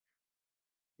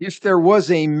If there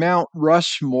was a Mount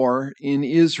Rushmore in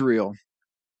Israel,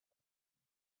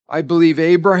 I believe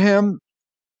Abraham,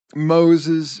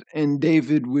 Moses, and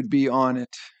David would be on it.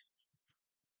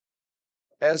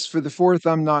 As for the fourth,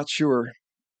 I'm not sure.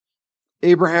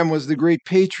 Abraham was the great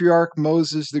patriarch,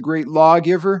 Moses the great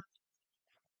lawgiver,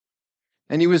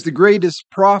 and he was the greatest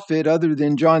prophet other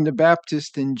than John the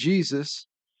Baptist and Jesus.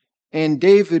 And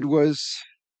David was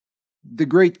the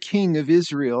great king of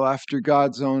Israel after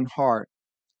God's own heart.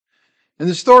 And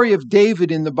the story of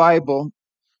David in the Bible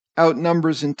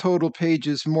outnumbers in total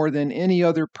pages more than any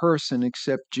other person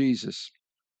except Jesus.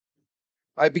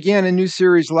 I began a new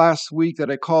series last week that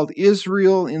I called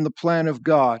Israel in the Plan of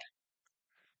God,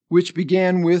 which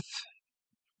began with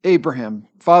Abraham,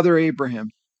 Father Abraham,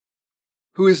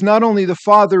 who is not only the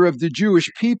father of the Jewish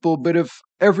people, but of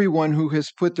everyone who has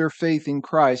put their faith in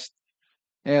Christ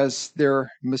as their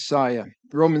Messiah.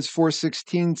 Romans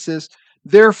 4:16 says,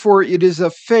 "Therefore it is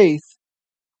of faith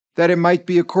that it might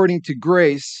be according to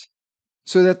grace,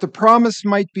 so that the promise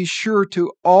might be sure to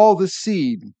all the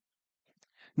seed,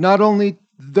 not only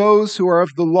those who are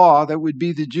of the law, that would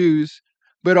be the Jews,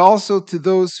 but also to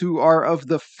those who are of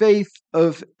the faith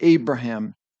of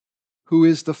Abraham, who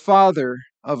is the father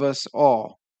of us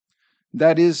all."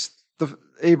 That is,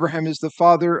 Abraham is the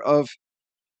father of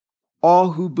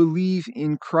all who believe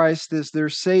in Christ as their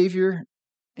Savior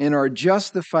and are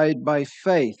justified by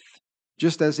faith,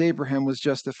 just as Abraham was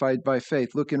justified by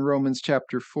faith. Look in Romans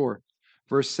chapter 4,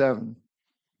 verse 7.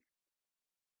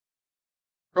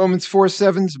 Romans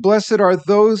 4:7, "Blessed are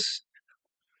those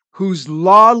whose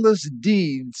lawless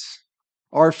deeds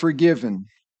are forgiven."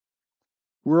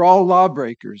 We're all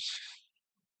lawbreakers.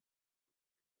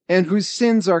 "And whose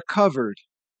sins are covered.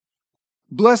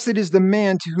 Blessed is the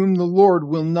man to whom the Lord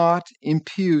will not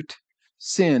impute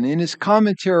sin." In his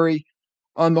commentary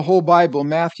on the whole Bible,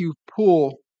 Matthew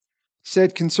Poole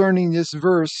said concerning this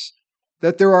verse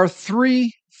that there are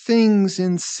three things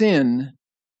in sin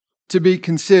to be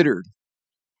considered.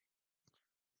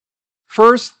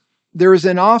 First, there is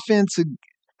an offense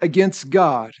against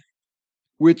God,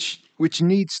 which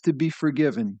needs to be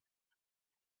forgiven,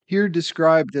 here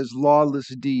described as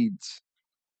lawless deeds.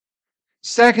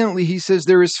 Secondly, he says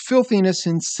there is filthiness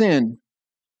in sin,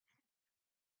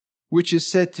 which is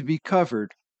said to be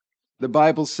covered. The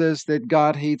Bible says that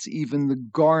God hates even the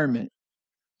garment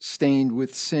stained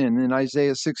with sin. And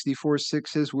Isaiah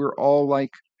 64:6 says we're all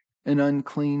like an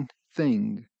unclean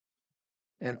thing,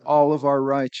 and all of our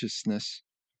righteousness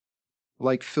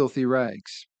like filthy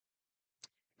rags.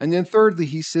 And then thirdly,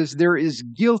 he says there is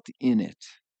guilt in it,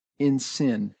 in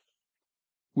sin,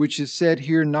 which is said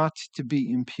here not to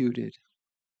be imputed.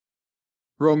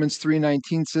 Romans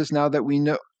 3:19 says, "Now that we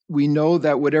know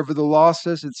that whatever the law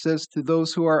says, it says to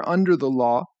those who are under the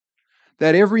law,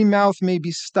 that every mouth may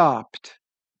be stopped,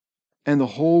 and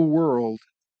the whole world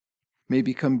may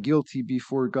become guilty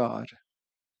before God."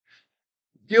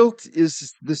 Guilt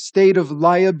is the state of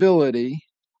liability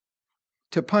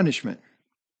to punishment.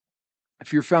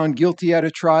 If you're found guilty at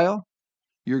a trial,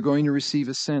 you're going to receive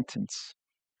a sentence.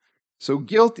 So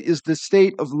guilt is the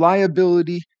state of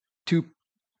liability to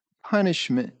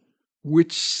punishment,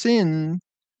 which sin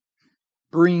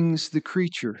brings the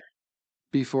creature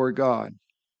before God.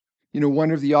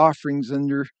 One of the offerings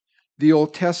under the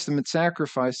Old Testament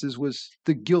sacrifices was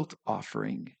the guilt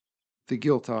offering. The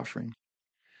guilt offering.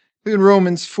 In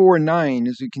Romans 4:9,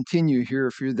 as we continue here,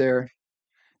 if you're there,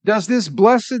 "Does this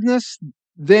blessedness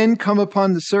then come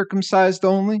upon the circumcised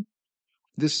only?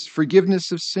 This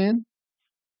forgiveness of sin?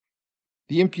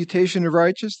 The imputation of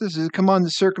righteousness? Does it come on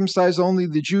the circumcised only,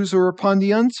 the Jews, or upon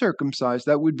the uncircumcised?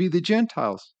 That would be the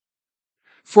Gentiles.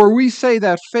 For we say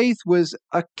that faith was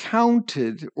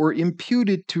accounted or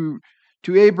imputed to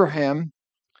Abraham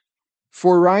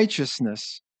for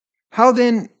righteousness. How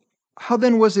then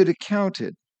was it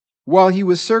accounted? While he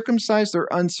was circumcised or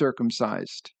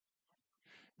uncircumcised?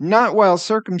 Not while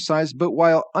circumcised, but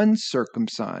while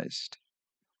uncircumcised.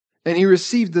 And he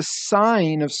received the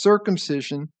sign of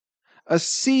circumcision, a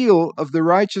seal of the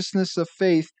righteousness of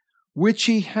faith, which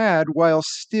he had while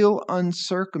still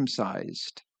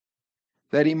uncircumcised,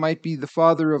 that he might be the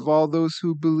father of all those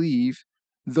who believe,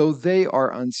 though they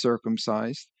are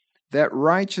uncircumcised, that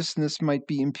righteousness might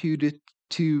be imputed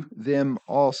to them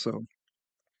also.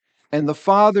 And the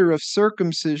father of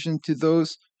circumcision to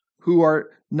those who are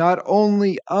not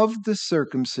only of the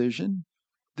circumcision,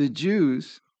 the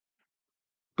Jews,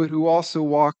 but who also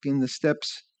walk in the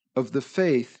steps of the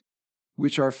faith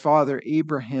which our father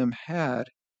Abraham had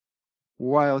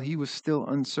while he was still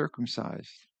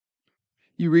uncircumcised."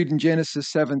 You read in Genesis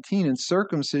 17, "And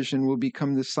circumcision will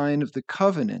become the sign of the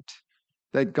covenant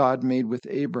that God made with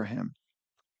Abraham."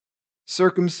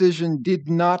 Circumcision did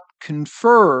not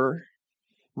confer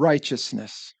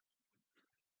righteousness.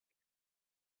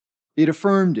 It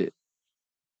affirmed it.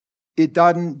 It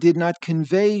did not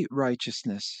convey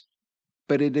righteousness,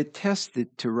 but it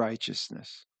attested to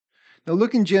righteousness. Now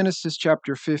look in Genesis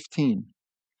chapter 15.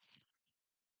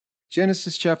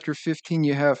 Genesis chapter 15,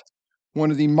 you have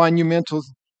one of the monumental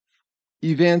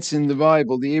events in the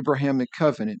Bible, the Abrahamic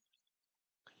covenant,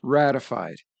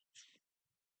 ratified.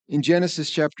 In Genesis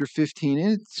chapter 15,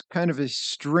 it's kind of a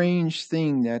strange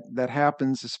thing that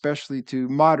happens, especially to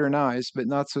modern eyes, but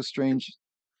not so strange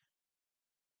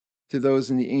to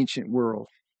those in the ancient world.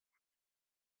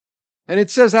 And it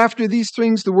says, after these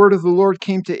things, the word of the Lord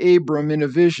came to Abram in a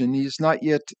vision. He is not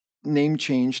yet name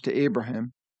changed to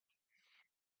Abraham,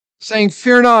 saying,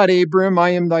 "Fear not, Abram, I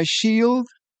am thy shield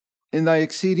and thy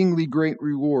exceedingly great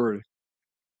reward."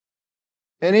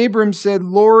 And Abram said,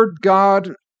 "Lord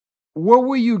God, what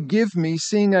will you give me,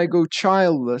 seeing I go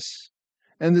childless,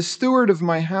 and the steward of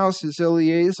my house is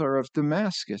Eliezer of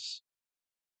Damascus?"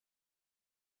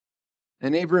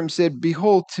 And Abram said,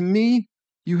 "Behold, to me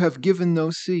you have given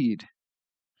no seed,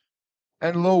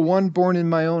 and lo, one born in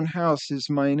my own house is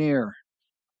mine heir."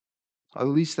 At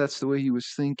least that's the way he was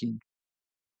thinking.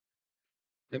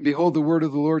 And behold, the word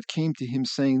of the Lord came to him,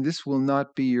 saying, "This will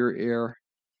not be your heir,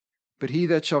 but he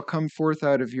that shall come forth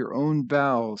out of your own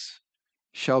bowels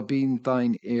shall be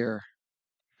thine heir."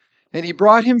 And he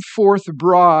brought him forth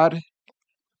abroad,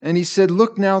 and he said,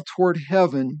 "Look now toward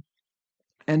heaven,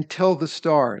 and tell the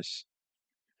stars,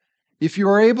 if you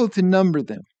are able to number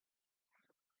them."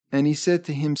 And he said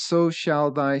to him, "So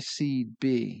shall thy seed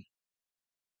be."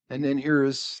 And then here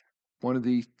is one of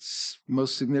the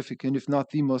most significant, if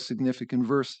not the most significant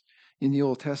verse in the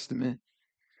Old Testament.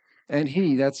 And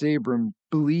he, that's Abram,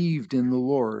 believed in the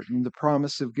Lord, in the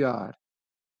promise of God,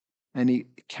 and he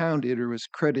counted or was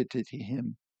credited to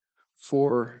him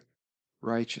for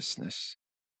righteousness,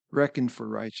 reckoned for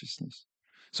righteousness.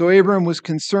 So Abram was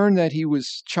concerned that he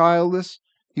was childless.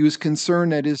 He was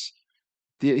concerned that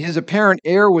his apparent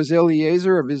heir was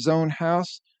Eliezer of his own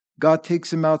house. God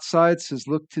takes him outside, says,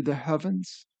 "Look to the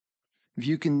heavens. If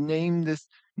you can name the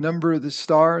number of the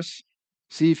stars,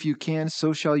 see if you can,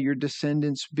 so shall your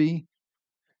descendants be."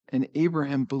 And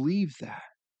Abraham believed that,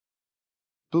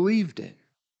 believed it.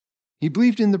 He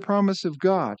believed in the promise of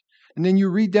God. And then you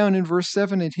read down in verse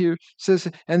 7, it here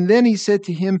says, "And then he said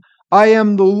to him, I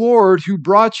am the Lord who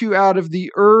brought you out of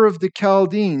the Ur of the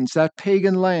Chaldeans," that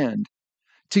pagan land,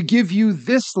 "to give you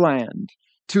this land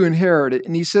to inherit it."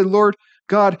 And he said, "Lord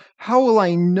God, how will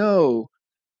I know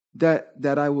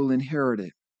that I will inherit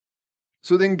it?"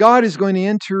 So then God is going to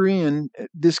enter in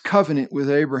this covenant with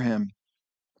Abraham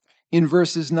in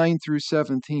verses 9 through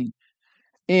 17.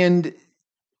 And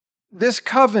this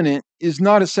covenant is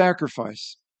not a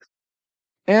sacrifice.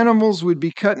 Animals would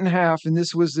be cut in half, and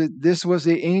this was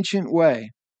the ancient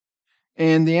way.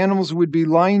 And the animals would be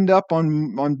lined up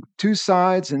on two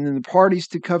sides, and then the parties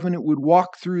to covenant would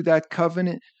walk through that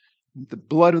covenant. The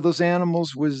blood of those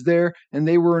animals was there, and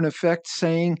they were in effect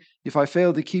saying, "If I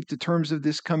fail to keep the terms of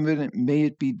this covenant, may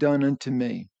it be done unto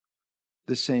me,"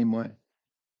 the same way.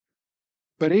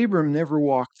 But Abram never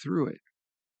walked through it.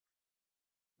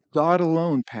 God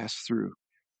alone passed through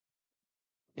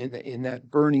in that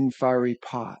burning fiery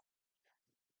pot.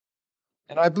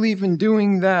 And I believe in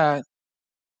doing that,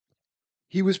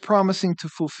 he was promising to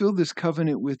fulfill this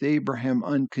covenant with Abraham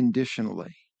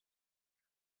unconditionally.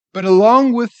 But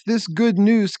along with this good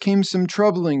news came some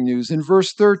troubling news. In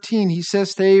verse 13, he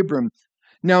says to Abram,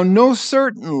 "Now know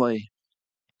certainly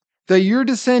that your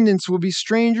descendants will be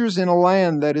strangers in a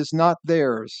land that is not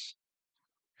theirs,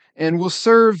 and will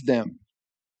serve them.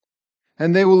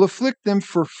 And they will afflict them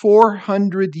for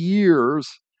 400 years.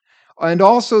 And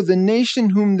also the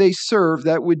nation whom they serve,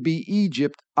 that would be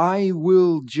Egypt, I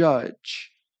will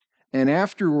judge. And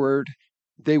afterward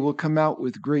they will come out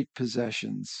with great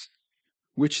possessions,"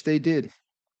 which they did.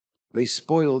 They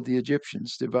spoiled the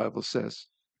Egyptians, the Bible says.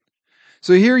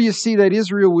 So here you see that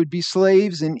Israel would be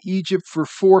slaves in Egypt for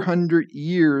 400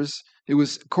 years. It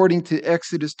was, according to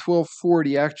Exodus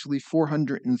 12:40, actually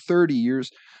 430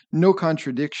 years. No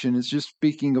contradiction. It's just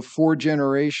speaking of 4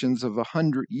 generations of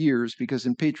 100 years, because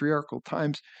in patriarchal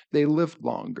times they lived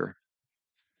longer.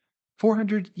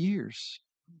 400 years,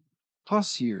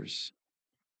 plus years,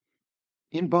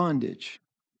 in bondage.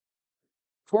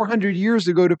 400 years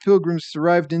ago, the Pilgrims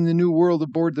arrived in the New World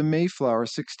aboard the Mayflower,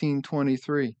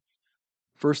 1623.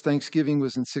 First Thanksgiving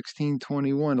was in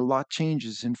 1621. A lot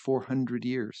changes in 400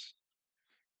 years.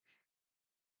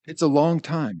 It's a long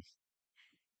time.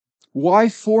 Why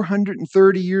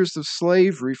 430 years of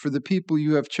slavery for the people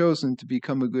you have chosen to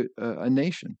become a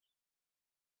nation?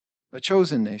 a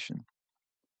chosen nation.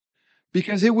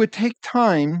 Because it would take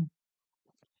time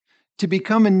to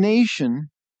become a nation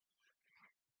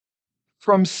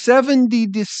from 70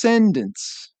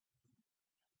 descendants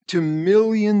to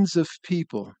millions of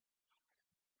people.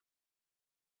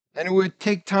 And it would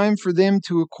take time for them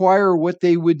to acquire what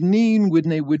they would need when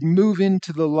they would move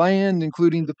into the land,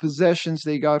 including the possessions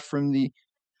they got from the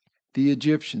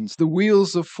Egyptians. The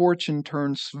wheels of fortune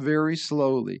turn very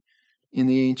slowly in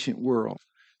the ancient world.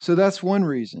 So that's one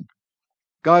reason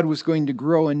God was going to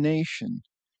grow a nation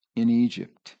in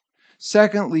Egypt.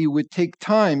 Secondly, it would take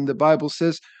time, the Bible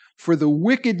says, for the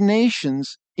wicked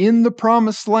nations in the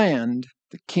promised land,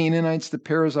 the Canaanites, the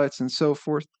Perizzites, and so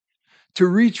forth, to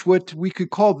reach what we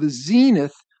could call the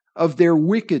zenith of their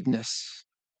wickedness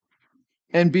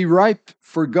and be ripe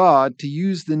for God to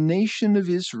use the nation of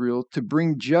Israel to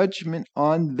bring judgment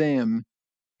on them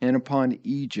and upon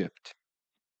Egypt.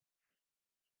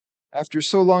 After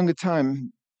so long a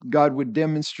time, God would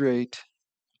demonstrate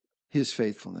his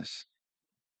faithfulness,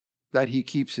 that he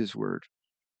keeps his word.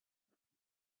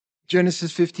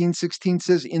 Genesis 15:16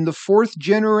 says, in the fourth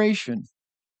generation,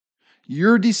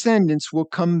 your descendants will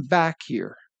come back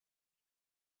here,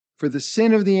 for the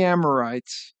sin of the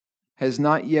Amorites has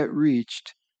not yet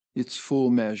reached its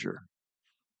full measure.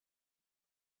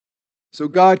 So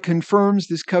God confirms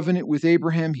this covenant with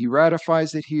Abraham. He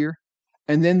ratifies it here.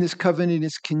 And then this covenant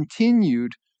is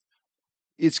continued.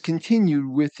 It's continued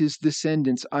with his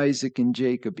descendants, Isaac and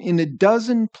Jacob. In a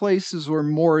dozen places or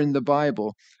more in the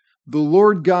Bible, the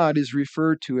Lord God is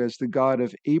referred to as the God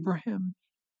of Abraham,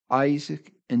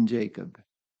 Isaac, and Jacob.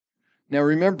 Now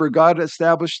remember, God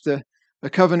established a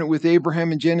covenant with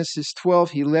Abraham in Genesis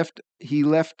 12. He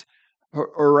left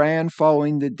Haran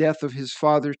following the death of his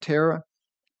father Terah.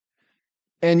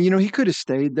 And, he could have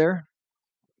stayed there.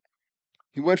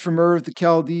 He went from Ur of the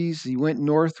Chaldees. He went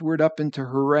northward up into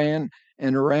Haran.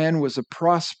 And Haran was a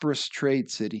prosperous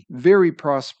trade city, very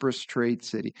prosperous trade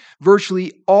city.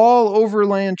 Virtually all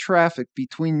overland traffic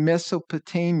between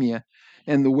Mesopotamia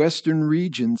and the western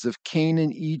regions of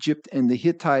Canaan, Egypt, and the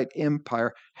Hittite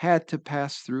Empire had to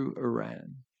pass through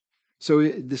Haran. So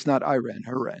it's not Iran,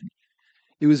 Haran.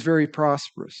 It was very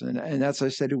prosperous. And as I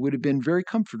said, it would have been very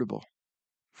comfortable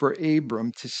for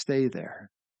Abram to stay there.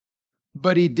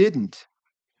 But he didn't.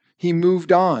 He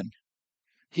moved on.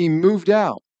 He moved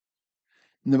out.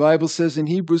 And the Bible says in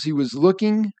Hebrews, he was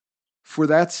looking for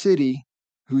that city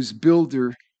whose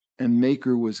builder and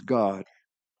maker was God.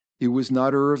 It was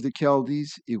not Ur of the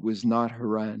Chaldees. It was not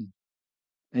Haran.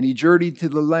 And he journeyed to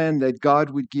the land that God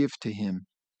would give to him.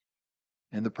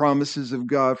 And the promises of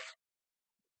God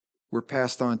were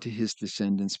passed on to his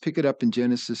descendants. Pick it up in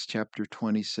Genesis chapter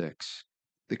 26,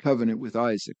 the covenant with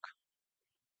Isaac.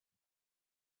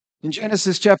 In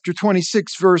Genesis chapter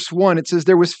 26, verse 1, it says,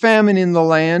 there was famine in the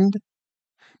land,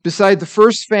 beside the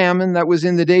first famine that was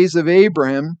in the days of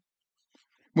Abraham,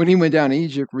 when he went down to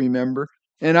Egypt, remember.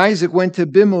 And Isaac went to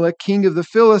Abimelech, king of the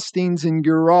Philistines in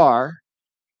Gerar.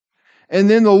 And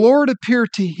then the Lord appeared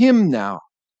to him now.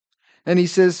 And he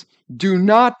says, do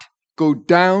not go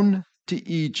down to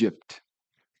Egypt.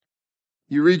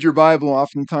 You read your Bible,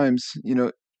 oftentimes,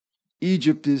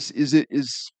 Egypt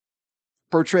is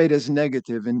portrayed as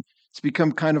negative, and it's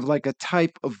become kind of like a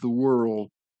type of the world.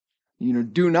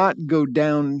 Do not go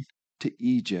down to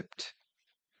Egypt.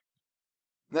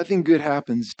 Nothing good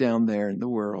happens down there in the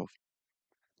world.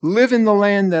 Live in the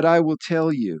land that I will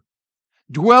tell you.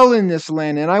 Dwell in this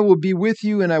land, and I will be with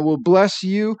you, and I will bless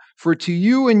you. For to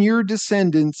you and your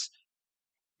descendants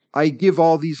I give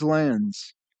all these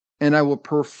lands. And I will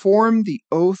perform the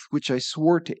oath which I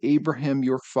swore to Abraham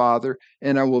your father,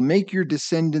 and I will make your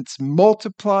descendants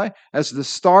multiply as the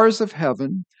stars of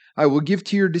heaven. I will give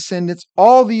to your descendants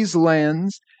all these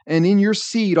lands, and in your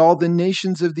seed all the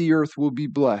nations of the earth will be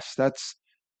blessed. That's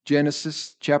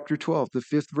Genesis chapter 12, the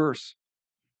 5th verse.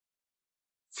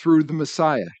 Through the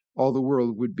Messiah, all the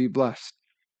world would be blessed.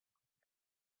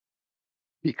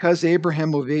 Because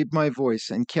Abraham obeyed my voice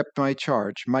and kept my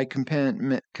charge, my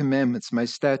commandments, my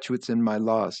statutes, and my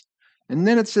laws. And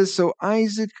then it says, so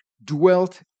Isaac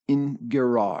dwelt in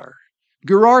Gerar.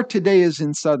 Gerar today is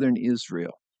in southern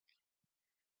Israel.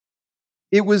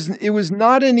 It was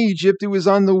not in Egypt. It was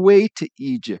on the way to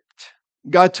Egypt.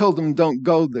 God told him, don't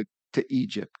go to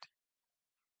Egypt.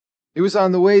 It was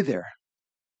on the way there.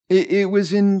 It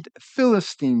was in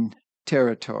Philistine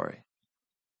territory.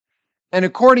 And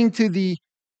according to the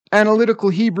Analytical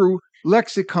Hebrew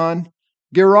lexicon,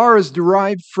 Gerar is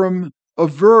derived from a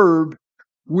verb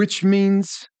which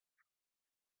means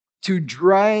to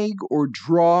drag or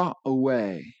draw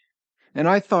away. And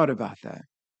I thought about that.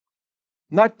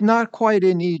 Not quite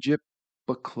in Egypt,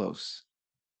 but close.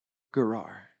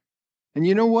 Gerar. And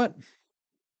you know what?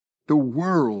 The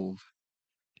world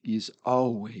is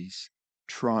always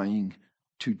trying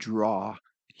to draw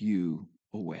you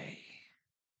away.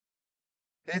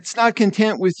 It's not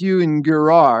content with you in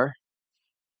Gerar.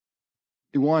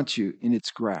 It wants you in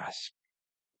its grasp,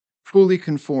 fully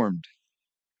conformed.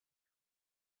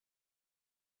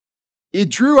 It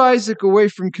drew Isaac away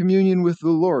from communion with the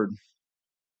Lord,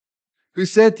 who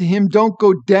said to him, "Don't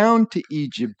go down to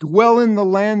Egypt. Dwell in the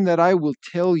land that I will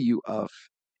tell you of."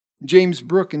 James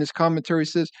Brooke, in his commentary,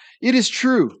 says, "It is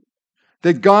true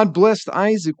that God blessed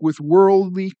Isaac with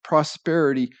worldly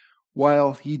prosperity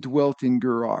while he dwelt in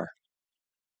Gerar.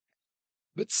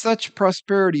 But such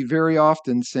prosperity very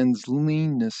often sends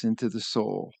leanness into the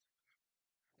soul.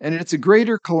 And it's a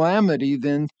greater calamity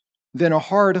than a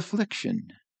hard affliction.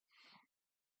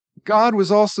 God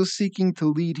was also seeking to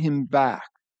lead him back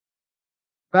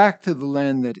to the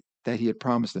land that he had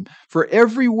promised him. For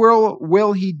every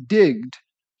well he digged,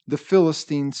 the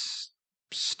Philistines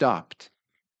stopped.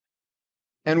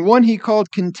 And one he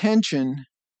called contention,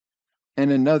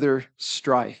 and another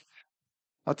strife.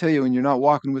 I'll tell you, when you're not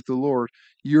walking with the Lord,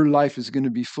 your life is going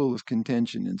to be full of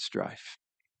contention and strife.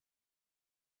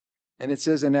 And it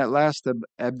says, and at last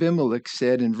Abimelech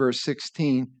said in verse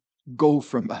 16, "Go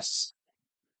from us.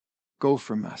 Go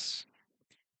from us."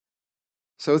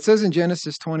 So it says in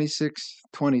Genesis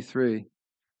 26:23,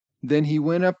 then he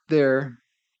went up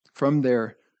from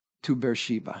there to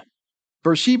Beersheba.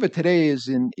 Beersheba today is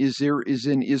in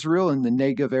Israel, in the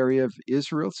Negev area of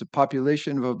Israel. It's a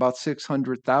population of about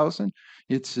 600,000.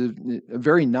 It's a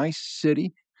very nice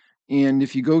city. And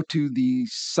if you go to the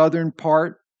southern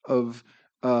part of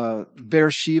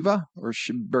Beersheba, or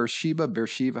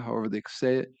Beersheba, however they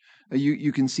say it,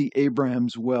 you can see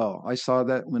Abraham's well. I saw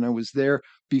that when I was there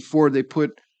before they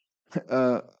put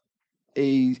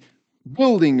a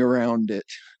building around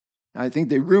it. I think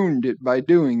they ruined it by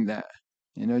doing that.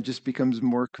 It just becomes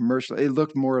more commercial. It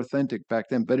looked more authentic back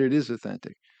then, but it is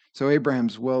authentic. So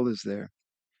Abraham's well is there.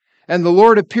 And the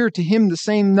Lord appeared to him the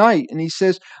same night, and he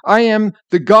says, "I am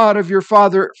the God of your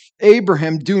father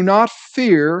Abraham. Do not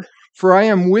fear, for I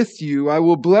am with you. I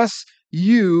will bless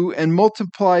you and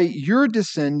multiply your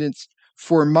descendants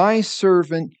for my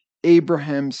servant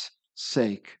Abraham's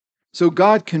sake." So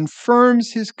God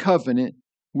confirms his covenant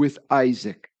with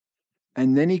Isaac.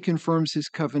 And then he confirms his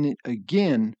covenant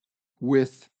again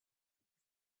with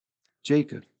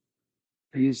Jacob.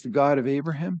 He is the God of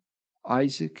Abraham,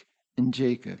 Isaac, and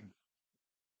Jacob.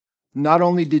 Not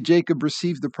only did Jacob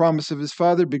receive the promise of his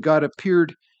father, but God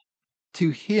appeared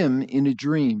to him in a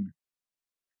dream.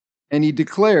 And he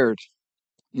declared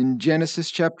in Genesis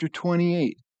chapter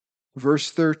 28, verse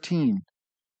 13,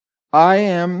 "I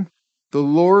am the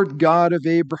Lord God of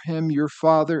Abraham your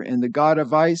father and the God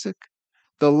of Isaac.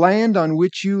 The land on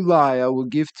which you lie I will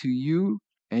give to you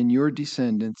and your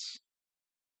descendants.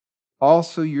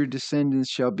 Also your descendants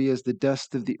shall be as the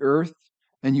dust of the earth,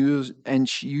 and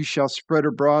you shall spread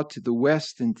abroad to the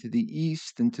west and to the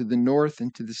east and to the north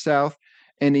and to the south,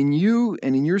 and in you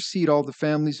and in your seed all the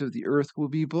families of the earth will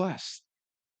be blessed.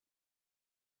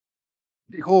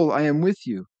 Behold, I am with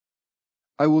you.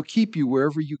 I will keep you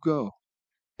wherever you go,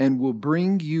 and will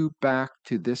bring you back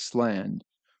to this land,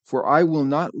 for I will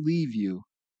not leave you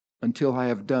until I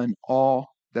have done all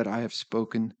that I have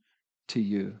spoken to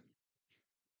you."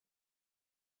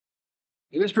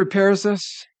 This prepares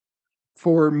us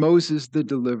for Moses the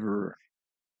deliverer.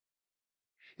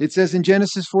 It says in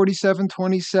Genesis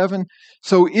 47:27,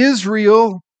 so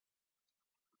Israel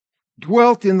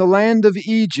dwelt in the land of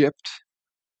Egypt,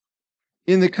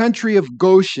 in the country of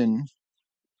Goshen,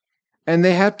 and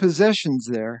they had possessions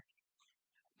there,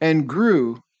 and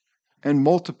grew and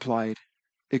multiplied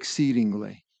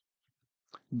exceedingly.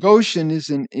 Goshen is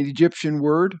an Egyptian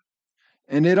word,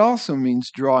 and it also means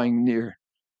drawing near.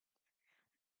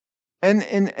 And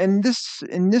this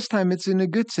in this time it's in a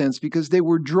good sense, because they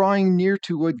were drawing near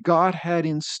to what God had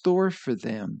in store for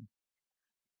them.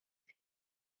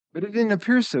 But it didn't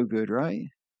appear so good, right?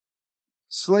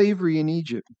 Slavery in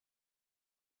Egypt.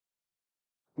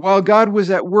 While God was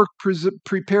at work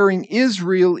preparing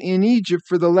Israel in Egypt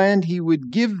for the land he would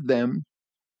give them,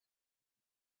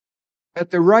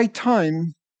 at the right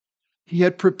time, he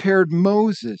had prepared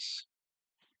Moses,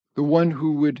 the one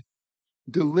who would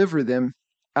deliver them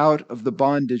out of the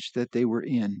bondage that they were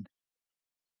in.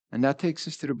 And that takes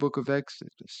us to the book of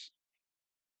Exodus.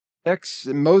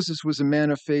 Moses was a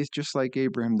man of faith, just like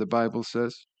Abraham, the Bible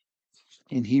says,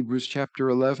 in Hebrews chapter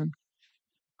 11.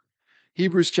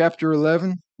 Hebrews chapter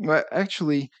 11, well,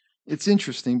 actually, it's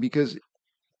interesting because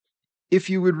if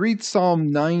you would read Psalm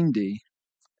 90,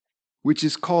 which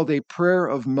is called a prayer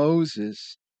of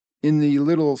Moses, in the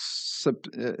little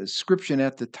subscription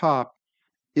at the top,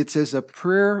 it says a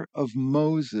prayer of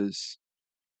Moses,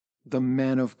 the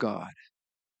man of God.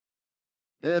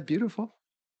 Isn't that beautiful?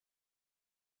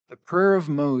 The prayer of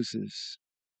Moses,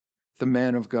 the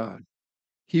man of God.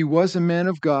 He was a man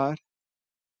of God,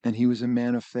 and he was a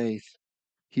man of faith.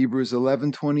 Hebrews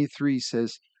 11:23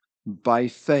 says, by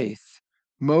faith,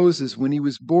 Moses, when he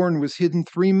was born, was hidden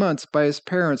 3 months by his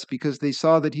parents because they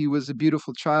saw that he was a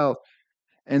beautiful child,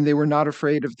 and they were not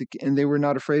afraid of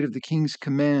the king's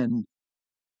command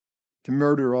to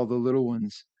murder all the little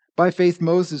ones. By faith,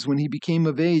 Moses, when he became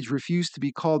of age, refused to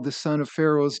be called the son of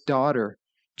Pharaoh's daughter,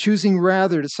 choosing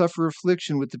rather to suffer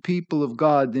affliction with the people of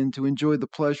God than to enjoy the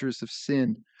pleasures of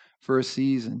sin for a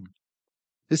season,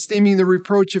 esteeming the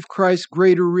reproach of Christ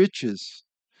greater riches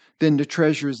than the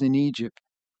treasures in Egypt,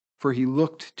 for he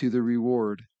looked to the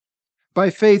reward. By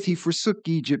faith he forsook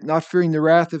Egypt, not fearing the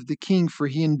wrath of the king, for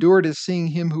he endured as seeing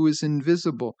him who is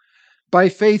invisible. By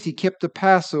faith he kept the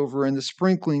Passover and the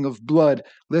sprinkling of blood,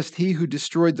 lest he who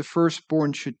destroyed the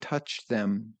firstborn should touch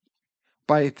them.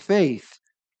 By faith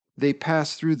they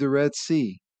passed through the Red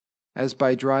Sea, as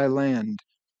by dry land,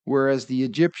 whereas the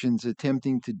Egyptians,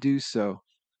 attempting to do so,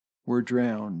 were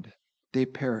drowned. They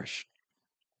perished.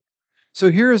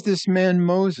 So here is this man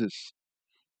Moses,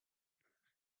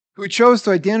 who chose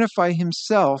to identify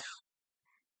himself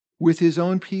with his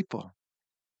own people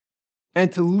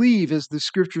and to leave, as the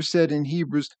scripture said in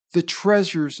Hebrews, the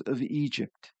treasures of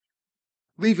Egypt.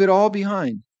 Leave it all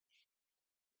behind.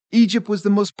 Egypt was the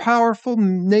most powerful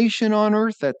nation on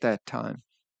earth at that time.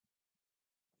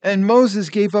 And Moses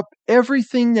gave up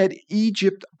everything that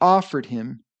Egypt offered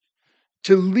him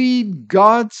to lead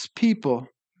God's people,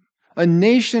 a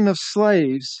nation of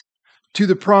slaves, to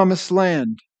the promised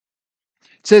land.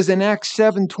 It says in Acts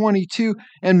 7:22,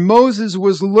 and Moses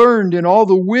was learned in all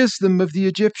the wisdom of the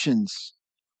Egyptians,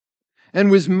 and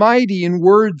was mighty in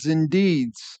words and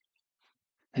deeds.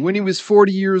 When he was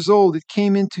 40 years old, it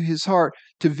came into his heart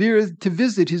to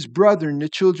visit his brethren, the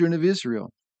children of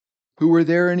Israel, who were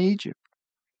there in Egypt.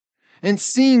 And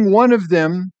seeing one of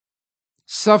them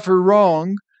suffer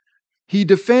wrong, he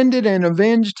defended and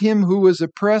avenged him who was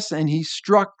oppressed, and he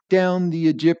struck down the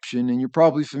Egyptian. And you're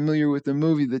probably familiar with the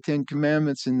movie, The Ten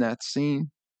Commandments, in that scene.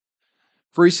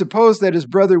 For he supposed that his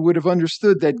brother would have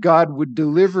understood that God would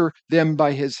deliver them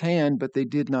by his hand, but they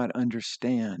did not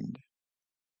understand.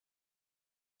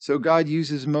 So God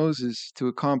uses Moses to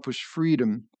accomplish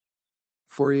freedom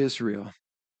for Israel.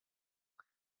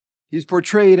 He's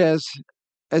portrayed as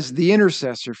the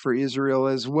intercessor for Israel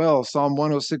as well. Psalm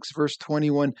 106, verse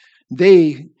 21.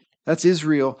 They, that's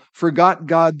Israel, forgot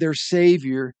God, their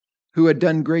Savior, who had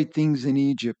done great things in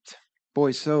Egypt.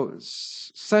 Boy,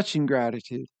 such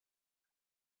ingratitude.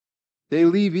 They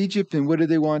leave Egypt, and what do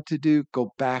they want to do?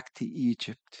 Go back to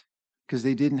Egypt, because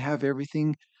they didn't have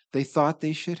everything they thought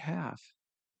they should have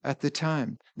at the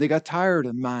time. They got tired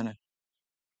of manna,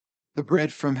 the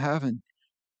bread from heaven.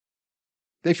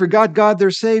 They forgot God,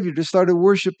 their Savior, to start to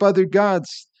worship other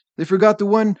gods. They forgot the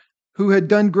one who had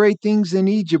done great things in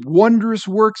Egypt, wondrous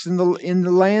works in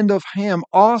the land of Ham,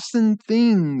 awesome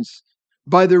things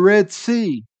by the Red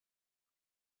Sea.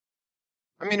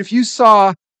 I mean, if you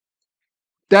saw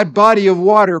that body of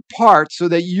water part so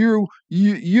that you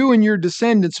and your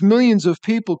descendants, millions of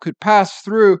people, could pass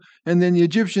through, and then the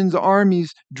Egyptians'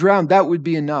 armies drowned, that would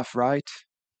be enough, right?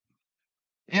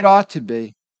 It ought to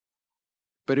be,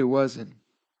 but it wasn't.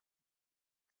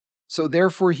 So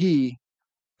therefore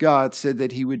God, said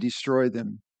that he would destroy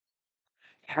them.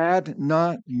 Had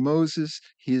not Moses,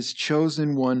 his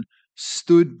chosen one,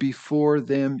 stood before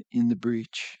them in the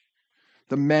breach?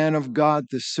 The man of God,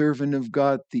 the servant of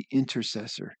God, the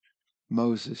intercessor,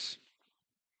 Moses.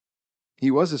 He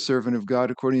was a servant of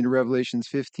God according to Revelations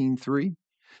 15:3.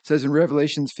 It says in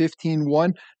Revelations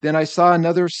 15:1, then I saw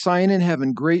another sign in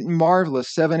heaven, great and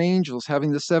marvelous, 7 angels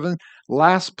having the 7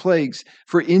 last plagues,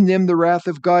 for in them the wrath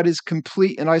of God is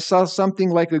complete. And I saw something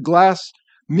like a glass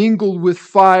mingled with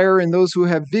fire, and those who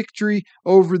have victory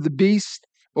over the beast,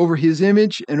 over his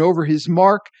image, and over his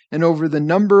mark, and over the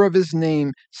number of his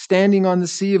name, standing on the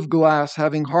sea of glass,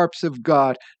 having harps of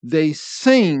God. They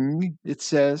sing, it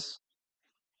says,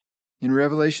 in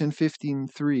Revelation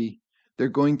 15:3, they're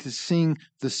going to sing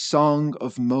the song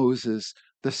of Moses,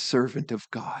 the servant of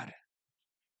God.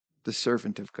 The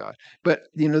servant of God. But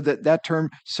you know that term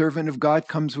servant of God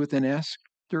comes with an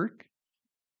asterisk.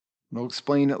 We'll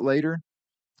explain it later.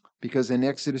 Because in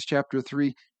Exodus chapter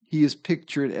 3, he is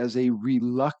pictured as a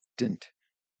reluctant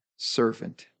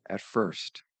servant at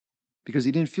first, because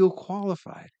he didn't feel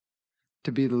qualified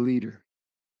to be the leader.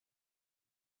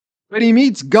 But he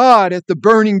meets God at the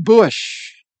burning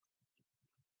bush.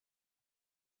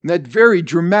 That very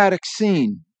dramatic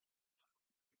scene.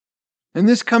 And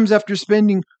this comes after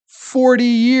spending 40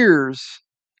 years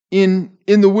in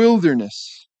the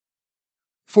wilderness.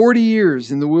 40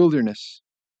 years in the wilderness.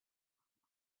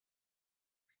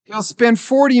 He'll spend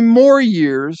 40 more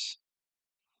years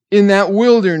in that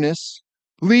wilderness,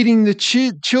 leading the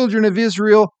children of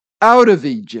Israel out of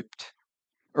Egypt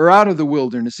or out of the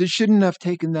wilderness. It shouldn't have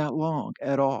taken that long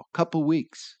at all, a couple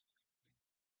weeks.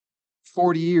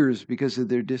 40 years because of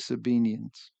their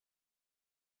disobedience.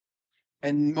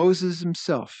 And Moses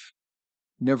himself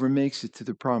never makes it to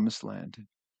the promised land.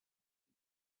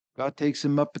 God takes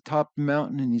him up atop the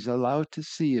mountain and he's allowed to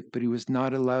see it, but he was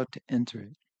not allowed to enter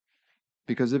it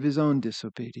because of his own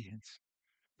disobedience.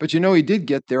 But he did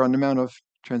get there on the Mount of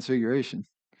Transfiguration,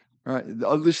 right?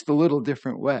 Just a little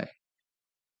different way,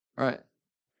 right?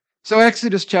 So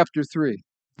Exodus chapter 3,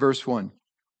 verse 1.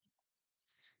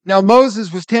 Now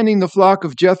Moses was tending the flock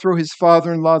of Jethro, his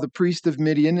father-in-law, the priest of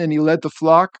Midian, and he led the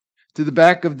flock to the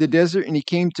back of the desert, and he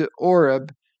came to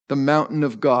Oreb, the mountain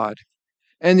of God.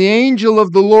 And the angel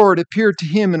of the Lord appeared to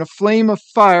him in a flame of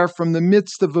fire from the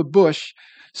midst of a bush.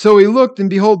 So he looked, and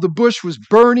behold, the bush was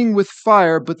burning with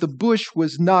fire, but the bush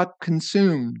was not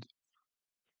consumed.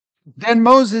 Then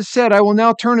Moses said, I will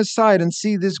now turn aside and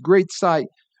see this great sight,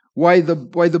 why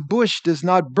the bush does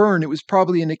not burn. It was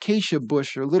probably an acacia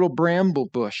bush or a little bramble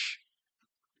bush,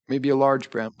 maybe a large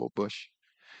bramble bush.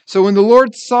 So when the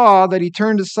Lord saw that he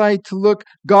turned aside to look,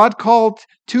 God called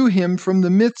to him from the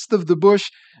midst of the bush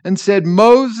and said,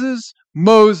 Moses,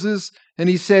 Moses. And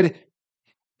he said,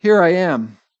 Here I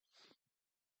am.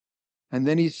 And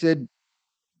then he said,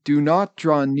 Do not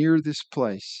draw near this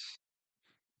place.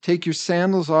 Take your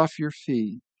sandals off your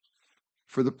feet,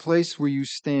 for the place where you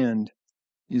stand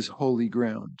is holy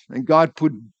ground. And God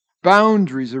put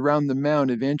boundaries around the mount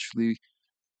eventually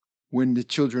when the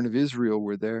children of Israel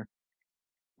were there.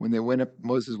 When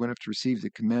Moses went up to receive the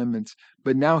commandments.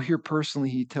 But now here personally,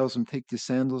 he tells them, take the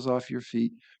sandals off your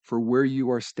feet, for where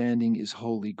you are standing is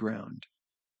holy ground.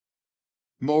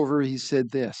 Moreover, he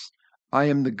said this, I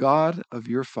am the God of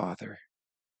your father,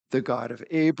 the God of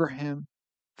Abraham,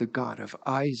 the God of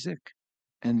Isaac,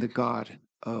 and the God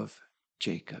of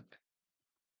Jacob.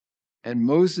 And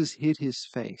Moses hid his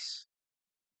face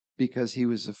because he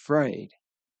was afraid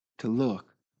to look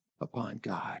upon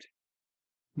God.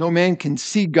 No man can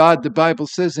see God, the Bible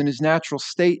says, in his natural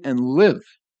state and live.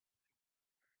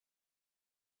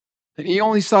 And he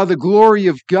only saw the glory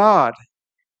of God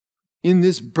in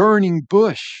this burning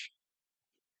bush.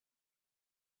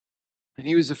 And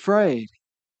he was afraid,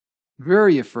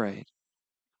 very afraid.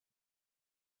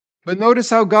 But notice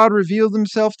how God revealed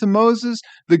himself to Moses,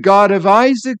 the God of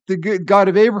Isaac, the God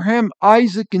of Abraham,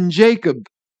 Isaac, and Jacob.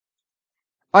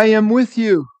 I am with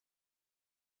you.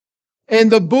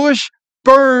 And the bush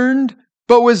burned,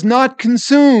 but was not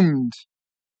consumed.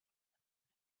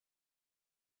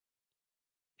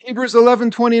 Hebrews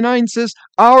 11:29 says,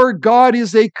 our God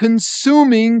is a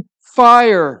consuming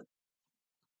fire.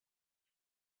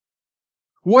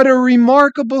 What a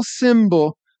remarkable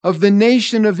symbol of the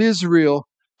nation of Israel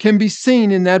can be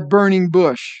seen in that burning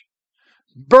bush.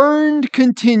 Burned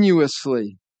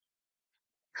continuously,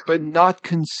 but not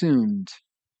consumed.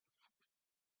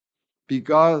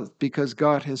 Because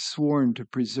God has sworn to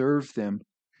preserve them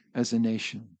as a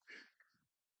nation.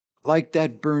 Like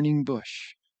that burning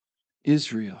bush,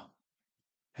 Israel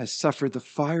has suffered the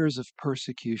fires of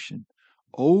persecution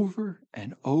over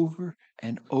and over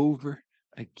and over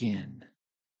again.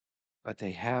 But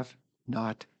they have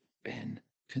not been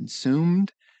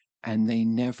consumed, and they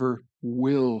never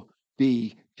will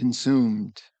be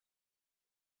consumed.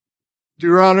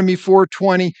 Deuteronomy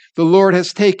 4:20, the Lord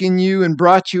has taken you and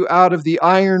brought you out of the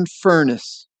iron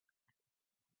furnace,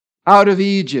 out of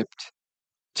Egypt,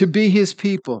 to be his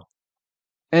people,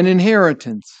 an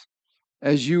inheritance,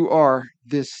 as you are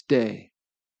this day.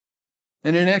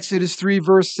 And in Exodus 3,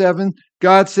 verse 7,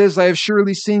 God says, I have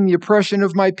surely seen the oppression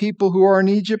of my people who are in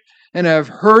Egypt, and I have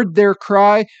heard their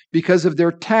cry because of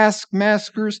their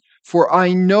taskmasters, for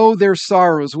I know their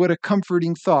sorrows. What a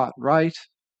comforting thought, right?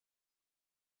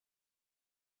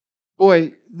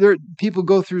 Boy, people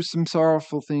go through some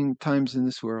sorrowful times in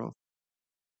this world.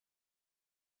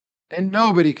 And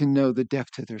nobody can know the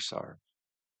depth of their sorrow.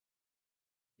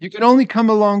 You can only come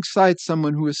alongside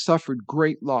someone who has suffered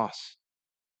great loss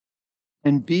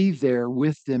and be there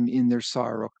with them in their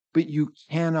sorrow. But you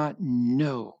cannot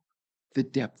know the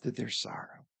depth of their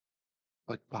sorrow.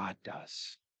 But God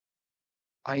does.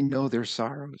 I know their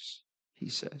sorrows, he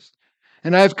says.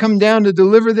 And I have come down to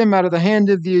deliver them out of the hand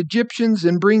of the Egyptians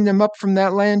and bring them up from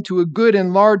that land to a good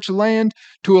and large land,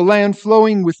 to a land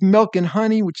flowing with milk and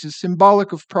honey, which is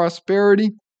symbolic of prosperity.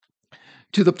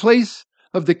 to the place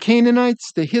of the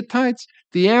Canaanites, the Hittites,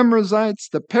 the Amorites,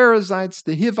 the Perizzites,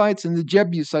 the Hivites, and the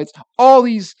Jebusites. All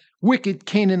these wicked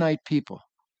Canaanite people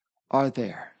are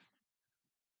there.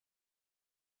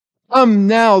 Come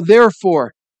now,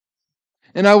 therefore,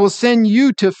 and I will send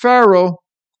you to Pharaoh,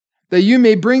 that you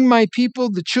may bring my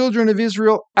people, the children of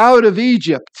Israel, out of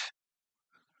Egypt.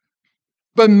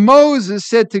 But Moses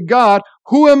said to God,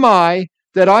 who am I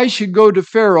that I should go to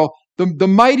Pharaoh, the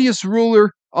mightiest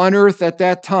ruler on earth at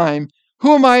that time?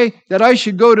 Who am I that I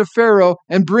should go to Pharaoh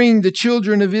and bring the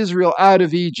children of Israel out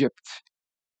of Egypt?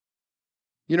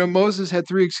 You know, Moses had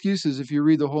 3 excuses if you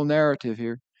read the whole narrative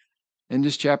here in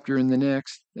this chapter and the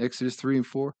next, Exodus 3 and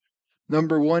 4.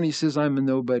 Number 1, he says, I'm a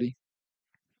nobody.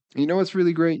 You know what's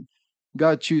really great?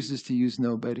 God chooses to use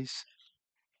nobodies.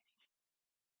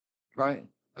 Right?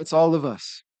 That's all of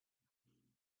us.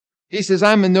 He says,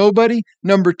 I'm a nobody.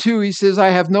 Number 2, he says, I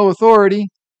have no authority.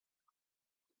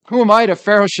 Who am I that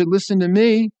Pharaoh should listen to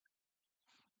me?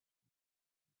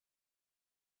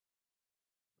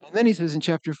 And then he says in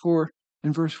chapter 4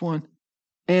 and verse 1,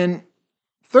 and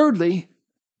thirdly,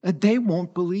 that they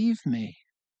won't believe me.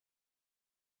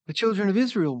 The children of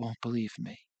Israel won't believe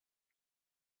me.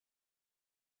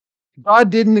 God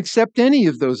didn't accept any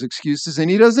of those excuses, and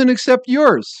he doesn't accept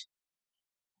yours.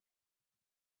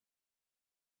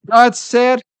 God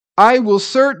said, I will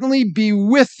certainly be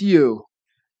with you.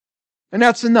 And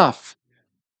that's enough.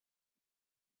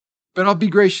 But I'll be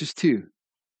gracious too.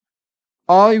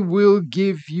 I will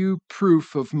give you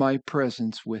proof of my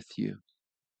presence with you.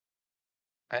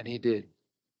 And he did.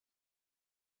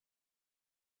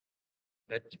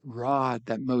 That rod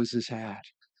that Moses had,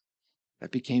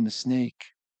 that became a snake.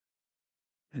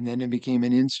 And then it became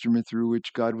an instrument through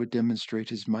which God would demonstrate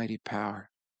his mighty power.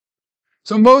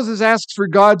 So Moses asks for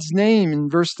God's name in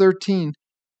verse 13.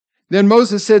 Then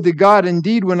Moses said to God,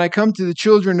 indeed, when I come to the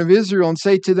children of Israel and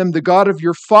say to them, the God of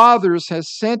your fathers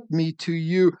has sent me to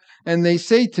you, and they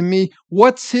say to me,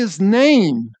 what's his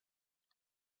name?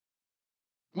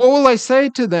 What will I say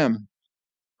to them?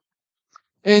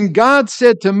 And God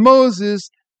said to Moses,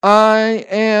 I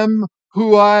am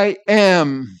who I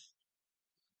am.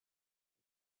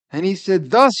 And he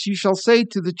said, thus you shall say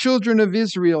to the children of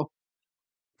Israel,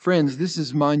 friends, this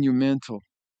is monumental.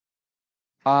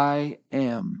 I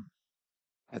am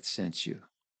that sent you.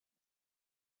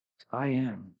 I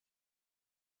am.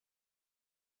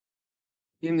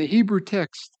 In the Hebrew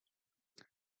text,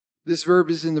 this verb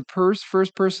is in the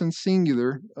first person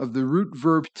singular of the root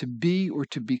verb to be or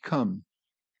to become.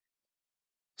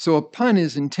 So a pun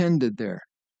is intended there.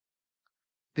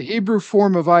 The Hebrew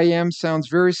form of I am sounds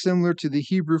very similar to the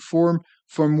Hebrew form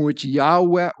from which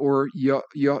Yahweh or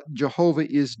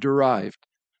Jehovah is derived.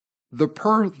 The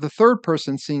third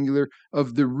person singular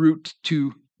of the root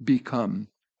to become.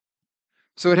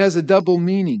 So it has a double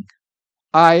meaning.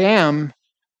 I am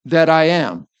that I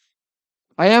am.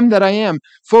 I am that I am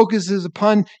focuses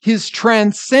upon his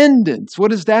transcendence.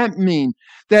 What does that mean?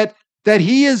 That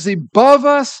he is above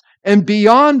us and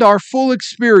beyond our full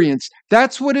experience.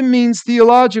 That's what it means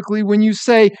theologically when you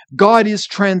say God is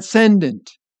transcendent.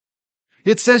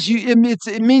 It says it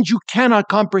means you cannot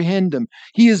comprehend him.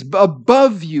 He is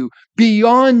above you,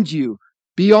 beyond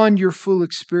your full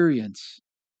experience.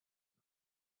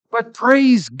 But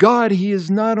praise God, he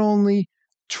is not only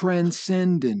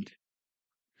transcendent,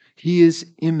 he is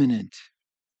immanent.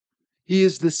 He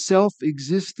is the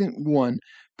self-existent one.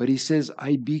 But he says,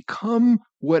 I become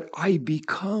what I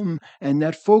become. And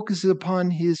that focuses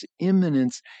upon his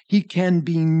immanence. He can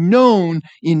be known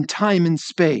in time and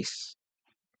space.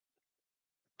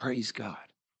 Praise God.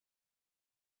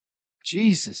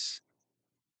 Jesus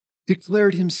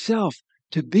declared himself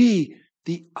to be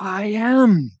the I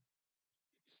am.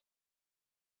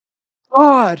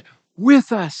 God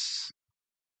with us.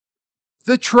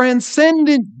 The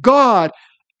transcendent God,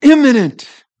 immanent,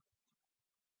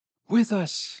 with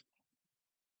us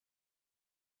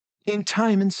in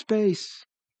time and space.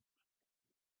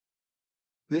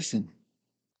 Listen,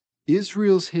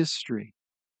 Israel's history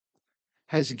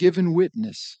has given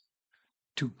witness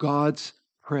to God's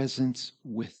presence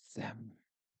with them,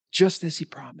 just as he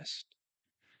promised.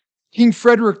 King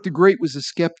Frederick the Great was a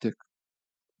skeptic.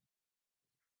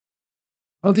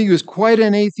 I don't think he was quite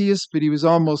an atheist, but he was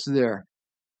almost there,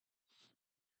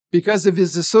 because of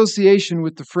his association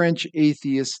with the French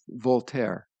atheist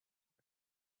Voltaire.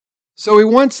 So he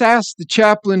once asked the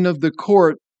chaplain of the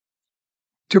court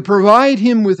to provide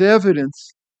him with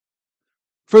evidence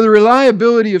for the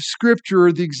reliability of Scripture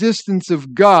or the existence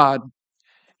of God.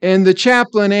 And the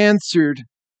chaplain answered,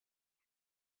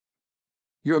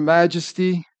 Your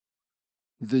Majesty,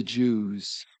 the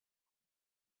Jews.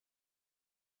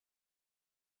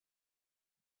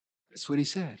 That's what he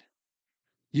said.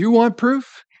 You want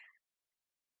proof?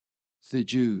 The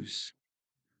Jews.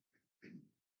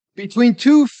 Between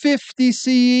 250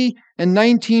 CE and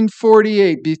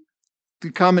 1948,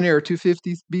 the Common Era,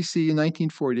 250 BC and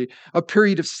 1948, a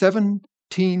period of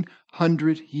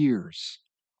 1,700 years.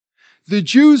 The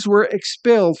Jews were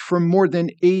expelled from more than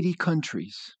 80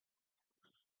 countries.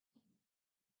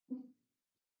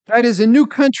 That is a new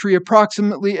country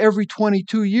approximately every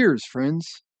 22 years,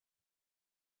 friends.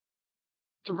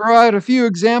 To provide a few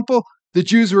examples, the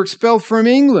Jews were expelled from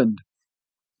England,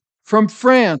 from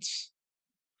France,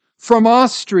 from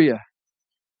Austria,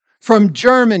 from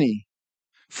Germany,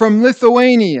 from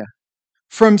Lithuania,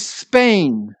 from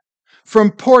Spain,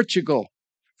 from Portugal,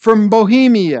 from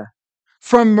Bohemia,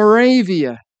 from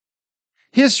Moravia.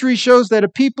 History shows that a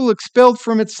people expelled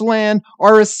from its land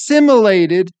are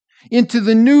assimilated into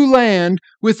the new land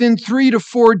within 3 to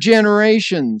 4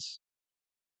 generations.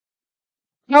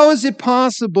 How is it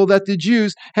possible that the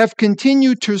Jews have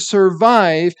continued to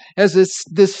survive as a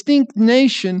distinct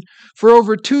nation for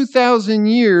over 2,000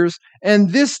 years,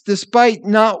 and this despite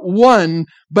not one,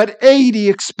 but 80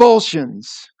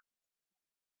 expulsions?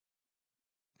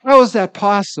 How is that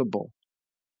possible?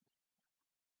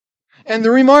 And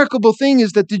the remarkable thing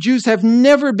is that the Jews have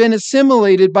never been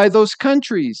assimilated by those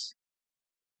countries.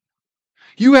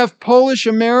 You have Polish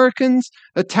Americans,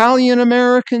 Italian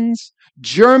Americans,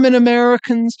 German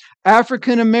Americans,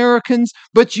 African Americans,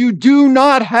 but you do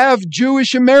not have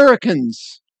Jewish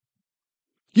Americans.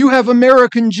 You have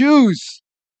American Jews.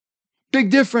 Big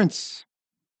difference.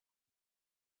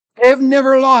 They have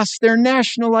never lost their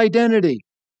national identity.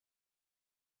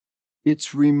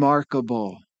 It's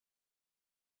remarkable.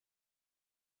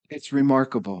 It's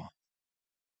remarkable.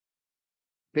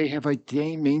 They have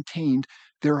maintained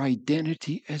their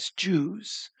identity as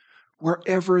Jews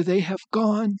wherever they have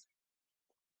gone.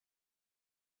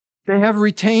 They have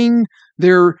retained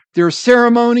their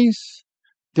ceremonies,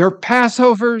 their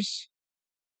Passovers.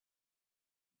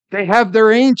 They have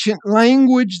their ancient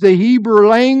language, the Hebrew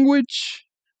language,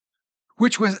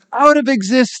 which was out of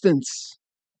existence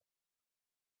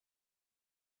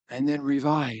and then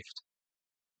revived,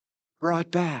 brought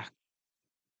back.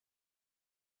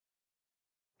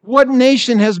 What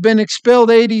nation has been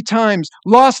expelled 80 times,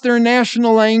 lost their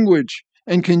national language,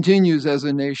 and continues as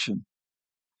a nation?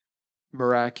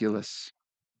 Miraculous.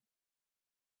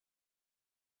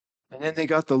 And then they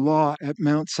got the law at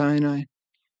Mount Sinai.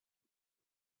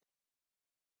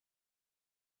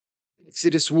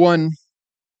 Exodus 1,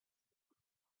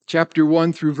 chapter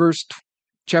 1 through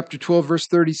chapter 12, verse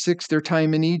 36, their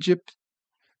time in Egypt.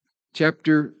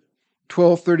 Chapter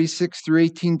 12, 36 through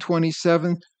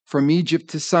 18:27, from Egypt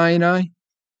to Sinai.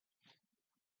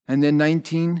 And then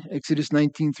Exodus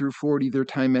 19 through 40, their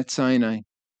time at Sinai.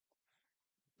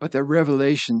 But the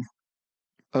revelation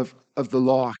of the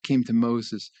law came to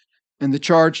Moses, and the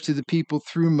charge to the people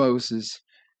through Moses.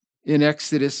 In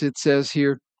Exodus, it says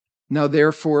here, now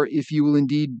therefore, if you will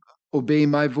indeed obey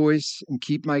my voice and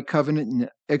keep my covenant, in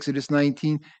Exodus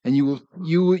 19, and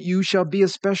you shall be a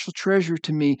special treasure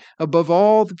to me above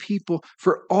all the people,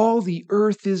 for all the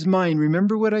earth is mine.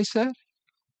 Remember what I said?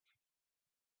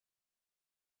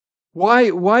 Why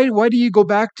do you go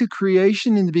back to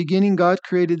creation? In the beginning, God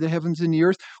created the heavens and the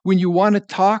earth. When you want to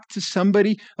talk to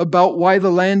somebody about why the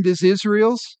land is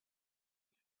Israel's?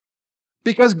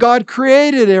 Because God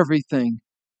created everything.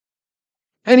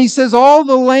 And he says, all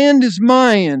the land is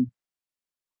mine.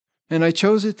 And I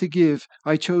chose to give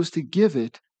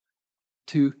it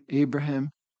to Abraham,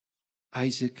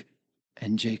 Isaac,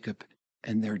 and Jacob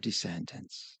and their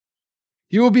descendants.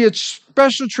 You will be a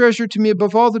special treasure to me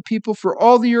above all the people, for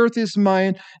all the earth is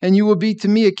mine, and you will be to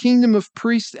me a kingdom of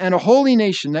priests and a holy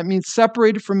nation. That means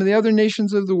separated from the other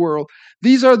nations of the world.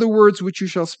 These are the words which you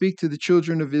shall speak to the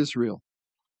children of Israel.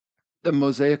 The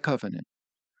Mosaic covenant,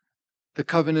 the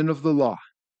covenant of the law.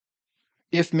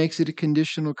 If makes it a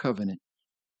conditional covenant.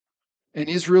 And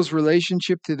Israel's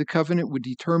relationship to the covenant would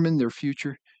determine their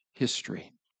future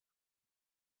history.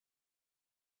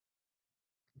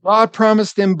 God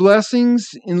promised them blessings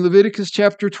in Leviticus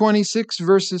chapter 26,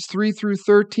 verses 3 through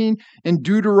 13, and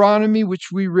Deuteronomy, which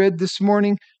we read this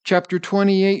morning, chapter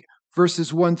 28,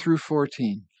 verses 1 through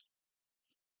 14.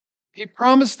 He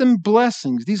promised them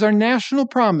blessings. These are national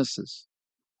promises.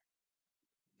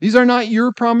 These are not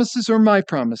your promises or my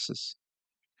promises.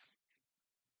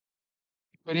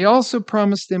 But he also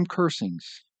promised them cursings.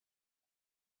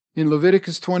 In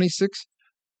Leviticus 26,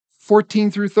 14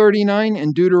 through 39,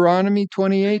 and Deuteronomy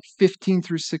 28, 15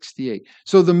 through 68.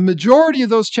 So the majority of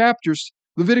those chapters,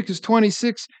 Leviticus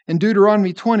 26 and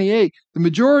Deuteronomy 28, the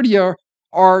majority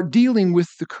are dealing with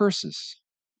the curses.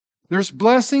 There's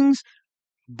blessings,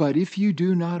 but if you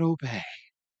do not obey,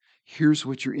 here's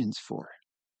what you're in for.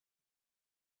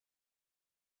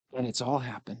 And it's all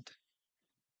happened.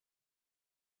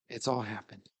 It's all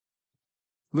happened.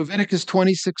 Leviticus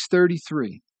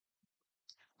 26:33.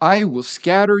 I will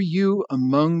scatter you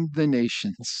among the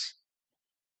nations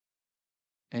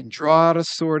and draw out a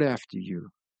sword after you.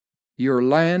 Your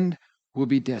land will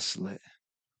be desolate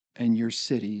and your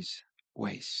cities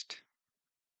waste.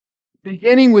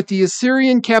 Beginning with the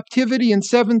Assyrian captivity in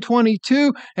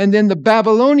 722 and then the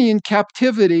Babylonian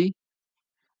captivity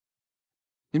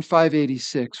in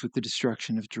 586 with the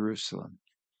destruction of Jerusalem.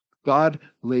 God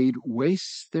laid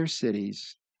waste their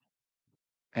cities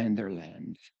and their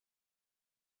land.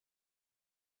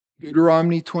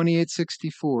 Deuteronomy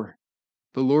 28:64.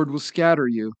 The Lord will scatter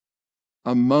you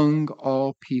among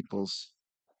all peoples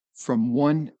from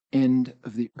one end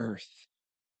of the earth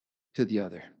to the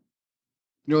other.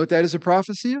 You know what that is a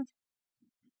prophecy of?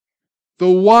 The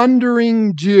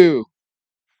wandering Jew.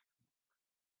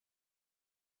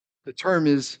 The term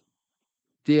is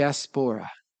diaspora,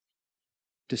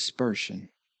 dispersion.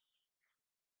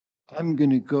 I'm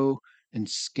going to go and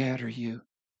scatter you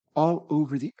all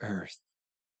over the earth.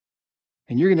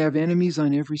 And you're going to have enemies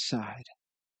on every side.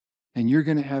 And you're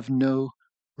going to have no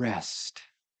rest.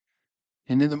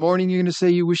 And in the morning, you're going to say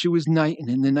you wish it was night. And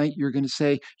in the night, you're going to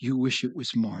say you wish it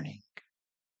was morning.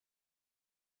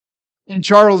 In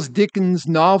Charles Dickens'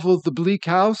 novel, The Bleak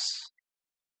House,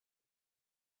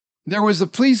 there was a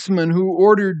policeman who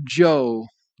ordered Joe,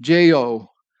 J.O.,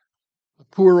 a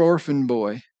poor orphan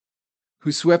boy,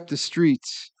 who swept the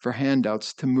streets for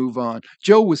handouts to move on.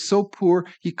 Joe was so poor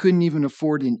he couldn't even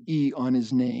afford an E on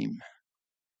his name.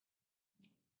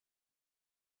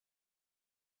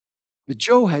 But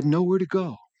Joe had nowhere to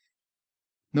go.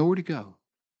 Nowhere to go.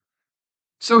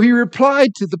 So he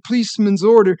replied to the policeman's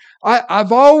order,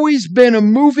 I've always been a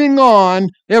moving on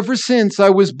ever since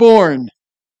I was born.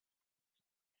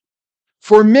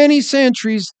 For many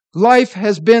centuries, life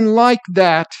has been like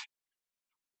that.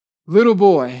 Little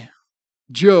boy,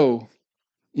 Joe,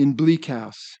 in Bleak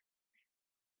House.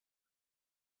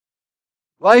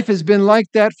 Life has been like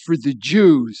that for the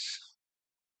Jews.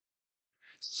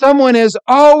 Someone has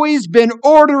always been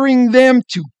ordering them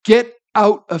to get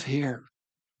out of here,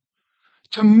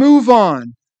 to move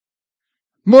on.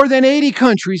 More than 80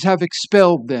 countries have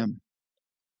expelled them.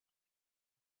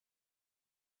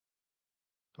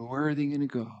 But where are they going to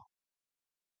go?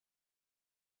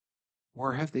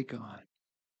 Where have they gone?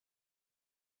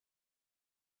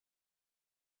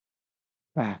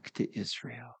 Back to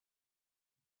Israel.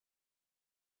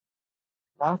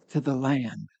 Back to the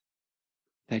land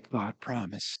that God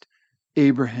promised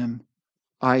Abraham,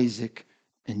 Isaac,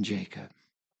 and Jacob.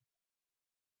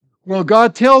 Well,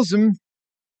 God tells them,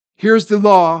 here's the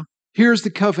law, here's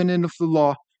the covenant of the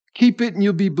law. Keep it and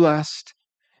you'll be blessed.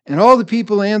 And all the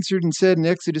people answered and said in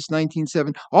Exodus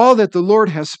 19:7, all that the Lord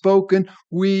has spoken,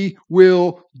 we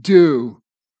will do.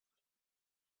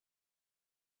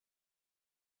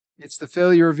 It's the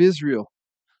failure of Israel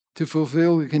to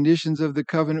fulfill the conditions of the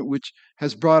covenant which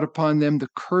has brought upon them the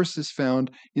curses found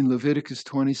in Leviticus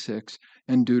 26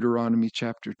 and Deuteronomy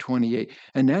chapter 28.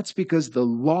 And that's because the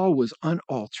law was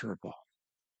unalterable.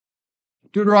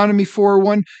 Deuteronomy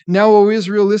 4:1, now, O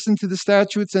Israel, listen to the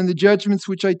statutes and the judgments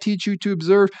which I teach you to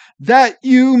observe, that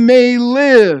you may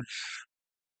live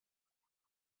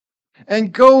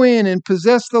and go in and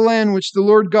possess the land which the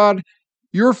Lord God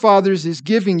your fathers is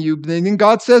giving you. Then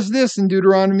God says this in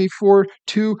Deuteronomy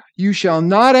 4:2, you shall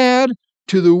not add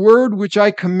to the word which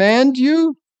I command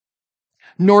you,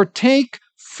 nor take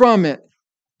from it,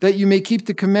 that you may keep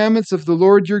the commandments of the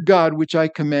Lord your God, which I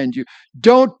command you.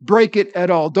 Don't break it at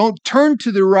all. Don't turn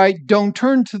to the right. Don't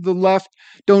turn to the left.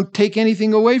 Don't take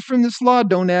anything away from this law.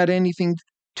 Don't add anything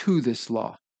to this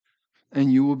law.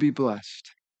 And you will be blessed.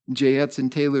 J. Edson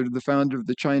Taylor, the founder of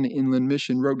the China Inland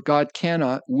Mission, wrote, God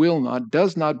cannot, will not,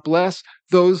 does not bless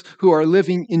those who are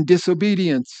living in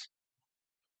disobedience.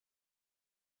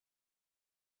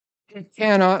 He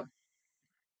cannot.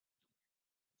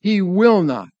 He will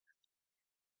not.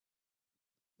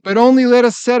 But only let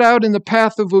us set out in the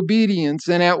path of obedience,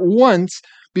 and at once,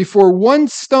 before one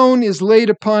stone is laid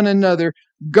upon another,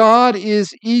 God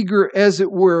is eager, as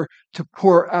it were, to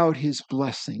pour out his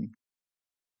blessing.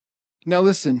 Now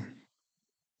listen,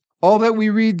 all that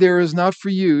we read there is not for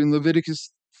you in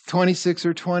Leviticus 26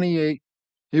 or 28.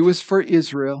 It was for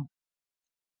Israel.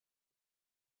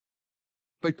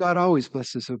 But God always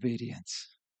blesses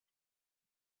obedience.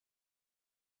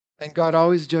 And God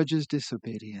always judges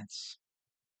disobedience.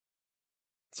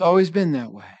 It's always been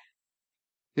that way.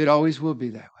 It always will be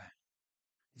that way.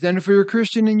 Then if you're a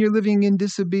Christian and you're living in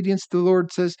disobedience, the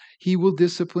Lord says he will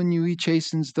discipline you. He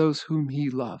chastens those whom he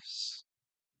loves.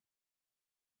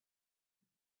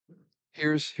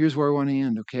 Here's where I want to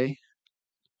end, okay?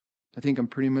 I think I'm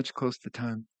pretty much close to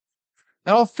time.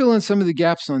 And I'll fill in some of the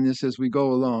gaps on this as we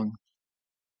go along.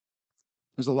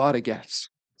 There's a lot of gaps.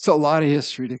 It's a lot of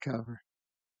history to cover.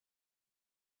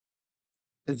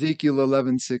 Ezekiel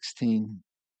 11:16.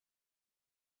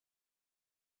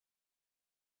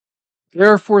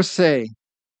 Therefore say,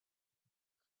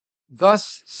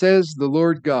 thus says the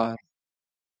Lord God,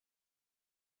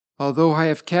 although I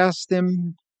have cast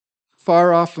them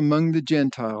far off among the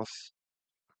Gentiles,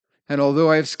 and although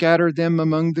I have scattered them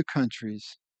among the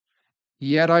countries,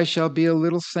 yet I shall be a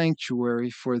little sanctuary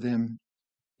for them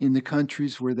in the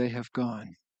countries where they have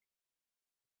gone.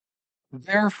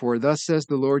 Therefore, thus says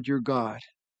the Lord your God,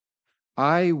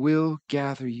 I will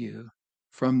gather you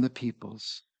from the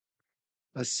peoples,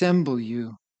 assemble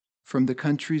you from the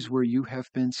countries where you have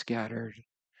been scattered,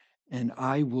 and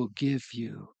I will give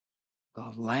you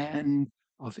the land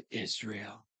of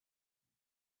Israel.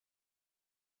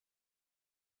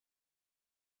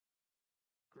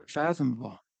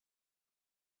 Fathomable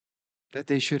that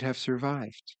they should have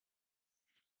survived.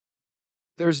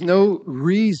 There's no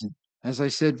reason, as I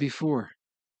said before,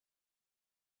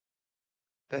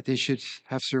 that they should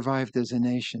have survived as a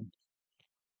nation.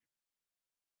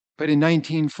 But in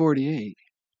 1948,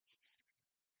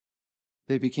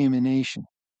 they became a nation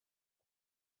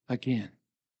again.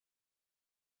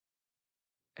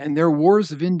 And their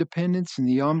wars of independence and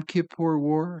the Yom Kippur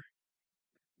War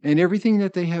and everything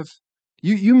that they have,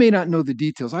 you may not know the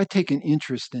details. I take an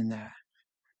interest in that.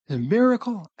 And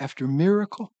miracle after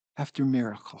miracle after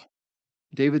miracle.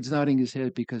 David's nodding his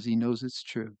head because he knows it's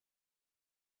true.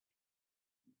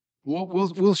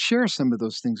 We'll share some of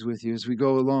those things with you as we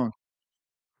go along.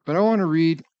 But I want to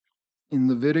read in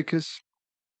Leviticus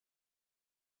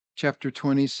chapter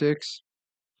 26,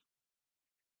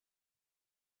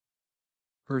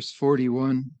 verse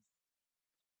 41.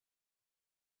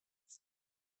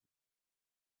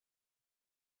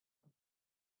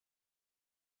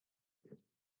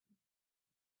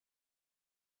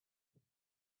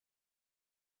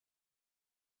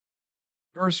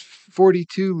 Verse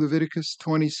 42, Leviticus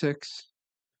 26.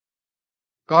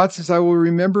 God says, I will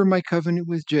remember my covenant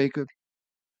with Jacob,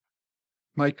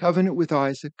 my covenant with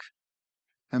Isaac,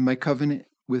 and my covenant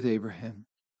with Abraham.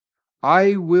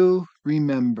 I will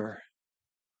remember.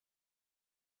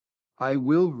 I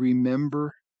will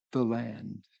remember the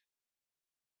land.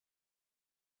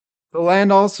 The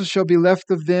land also shall be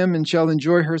left of them, and shall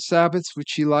enjoy her Sabbaths, which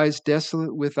she lies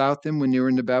desolate without them when they were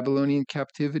in the Babylonian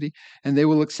captivity. And they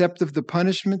will accept of the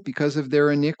punishment because of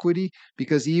their iniquity,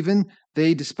 because even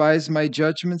they despised my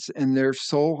judgments, and their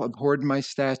soul abhorred my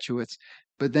statutes.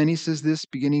 But then he says this,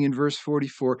 beginning in verse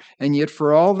 44, and yet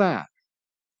for all that,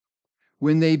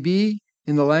 when they be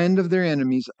in the land of their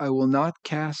enemies, I will not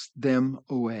cast them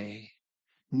away.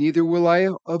 Neither will I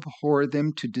abhor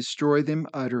them to destroy them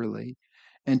utterly,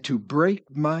 and to break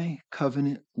my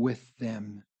covenant with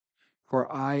them. For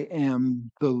I am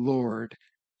the Lord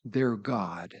their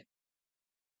God.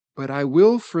 But I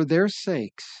will, for their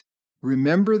sakes,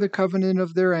 remember the covenant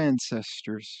of their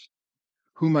ancestors,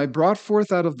 whom I brought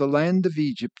forth out of the land of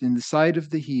Egypt in the sight of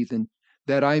the heathen,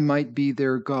 that I might be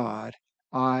their God.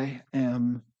 I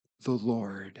am the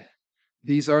Lord.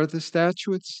 These are the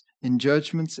statutes and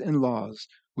judgments and laws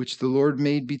which the Lord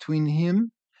made between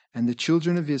him and the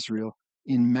children of Israel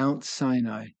in Mount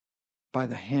Sinai by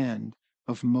the hand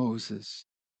of Moses,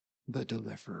 the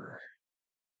deliverer.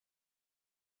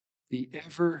 The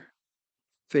ever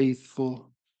faithful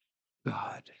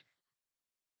God.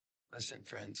 Listen,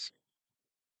 friends.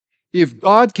 If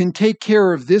God can take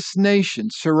care of this nation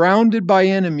surrounded by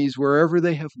enemies wherever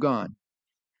they have gone,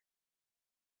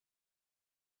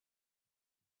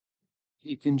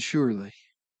 he can surely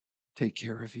take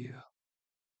care of you.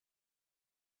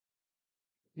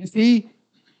 If he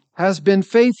has been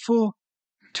faithful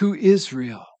to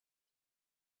Israel,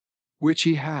 which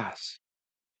he has,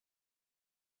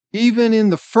 even in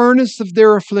the furnace of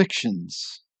their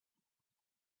afflictions,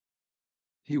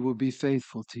 he will be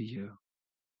faithful to you.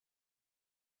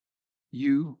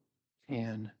 You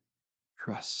can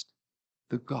trust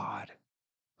the God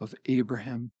of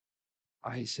Abraham,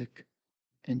 Isaac,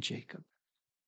 and Jacob.